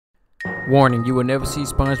Warning, you will never see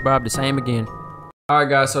SpongeBob the same again. Alright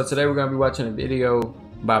guys, so today we're going to be watching a video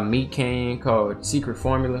by Meat Canyon called Secret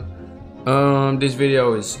Formula. This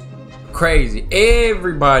video is crazy.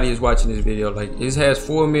 Everybody is watching this video. Like, it has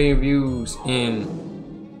 4 million views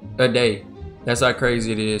in a day. That's how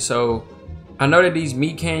crazy it is. So I know that these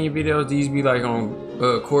Meat Canyon videos, these be like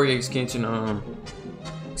on Corey Extension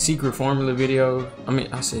Secret Formula video. I mean,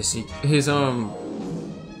 I said secret. His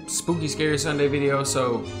Spooky Scary Sunday video.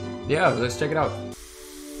 So yeah, let's check it out.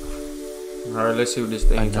 Alright, let's see what this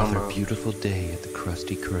thing is talking about. Another beautiful day at the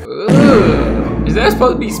Krusty Krab. Is that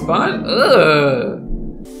supposed to be Sponge?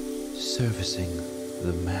 Servicing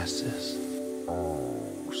the masses. Oh,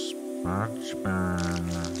 SpongeBob.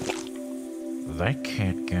 They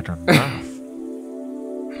can't get enough.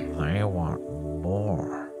 They want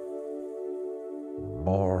more.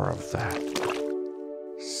 More of that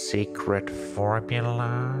secret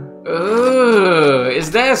formula.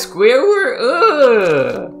 Is that Squidward?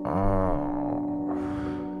 Oh.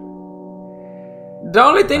 The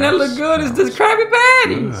only thing that look good is this Krabby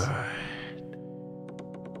Patties.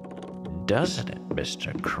 Doesn't it,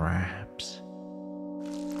 Mr. Krabs?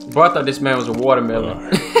 Bro, I thought this man was a watermelon.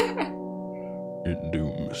 It do,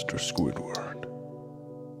 Mr. Squidward.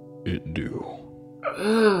 It do.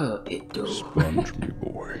 It do. Sponge me,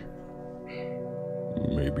 boy.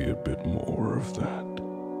 Maybe a bit more of that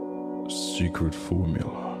secret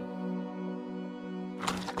formula.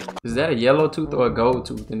 Is that a yellow tooth or a gold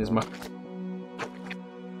tooth in his mouth?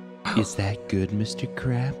 Is that good, Mr.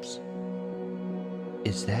 Krabs?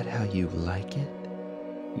 Is that how you like it?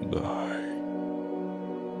 Aye.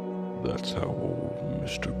 That's how old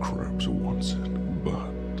Mr. Krabs wants it,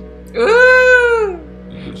 but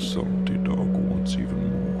the salty dog wants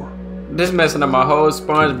even more. This messing up my whole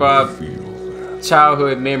SpongeBob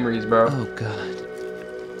childhood memories, bro. Oh God.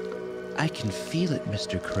 I can feel it,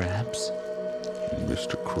 Mr. Krabs.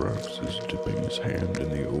 Mr. Krabs is dipping his hand in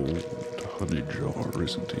the old honey jar,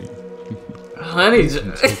 isn't he? Honey You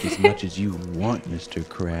can take as much as you want, Mr.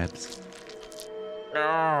 Krabs.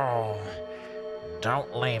 No.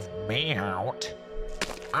 Don't leave me out.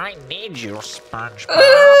 I need you, SpongeBob.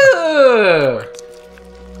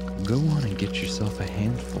 Go on and get yourself a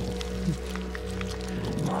handful.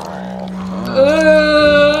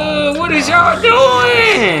 What is y'all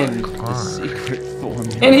doing? The secret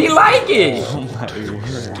formula. And he like it. Oh my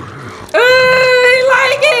word. He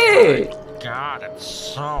like it. God, it's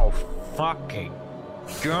so fucking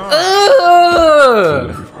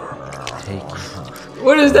good. Take it.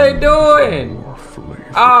 What is they doing?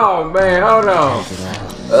 Oh man, hold on.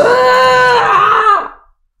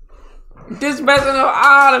 This messing up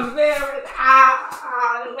all the memories.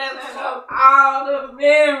 This messing up all the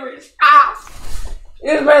memories.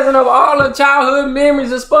 It's messing up all the childhood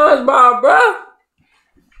memories of SpongeBob, bro.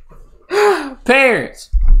 Parents,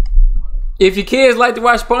 if your kids like to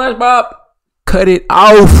watch SpongeBob, cut it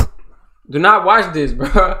off. Do not watch this,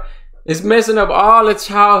 bro. It's messing up all the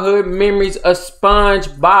childhood memories of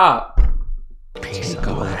SpongeBob. Take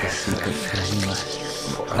all of the secret formula.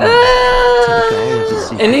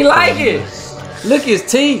 And he like it. Look his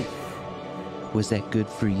teeth. Was that good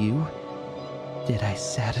for you? Did I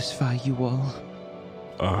satisfy you all?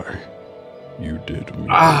 Aye, you did me.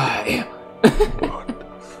 Yeah. But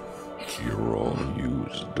you're all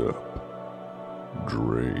used up.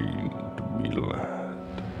 Drained me, lad.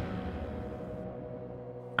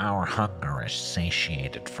 Our hunger is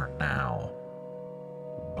satiated for now,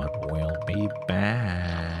 but we'll be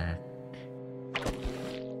back.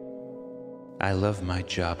 I love my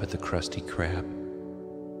job at the Krusty Krab.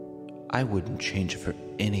 I wouldn't change it for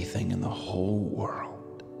anything in the whole world.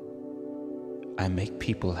 I make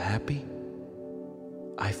people happy.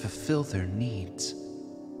 I fulfill their needs.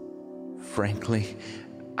 Frankly,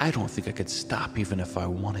 I don't think I could stop even if I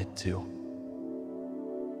wanted to.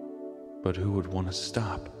 But who would want to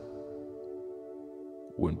stop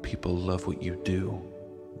when people love what you do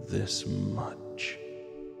this much?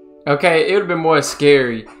 Okay, it would have been more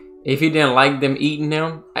scary if he didn't like them eating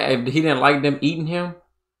him. If he didn't like them eating him.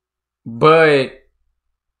 But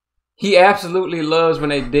he absolutely loves when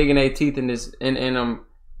they dig in their teeth in this in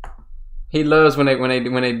he loves when they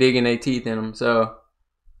dig in their teeth in him. So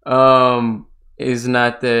it's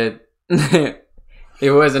not that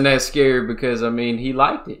it wasn't that scary because I mean he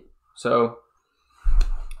liked it. So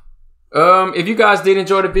if you guys did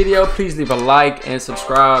enjoy the video, please leave a like and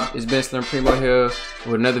subscribe. It's been Slim Primo here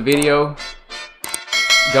with another video.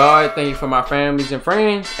 God, thank you for my families and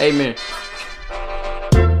friends. Amen.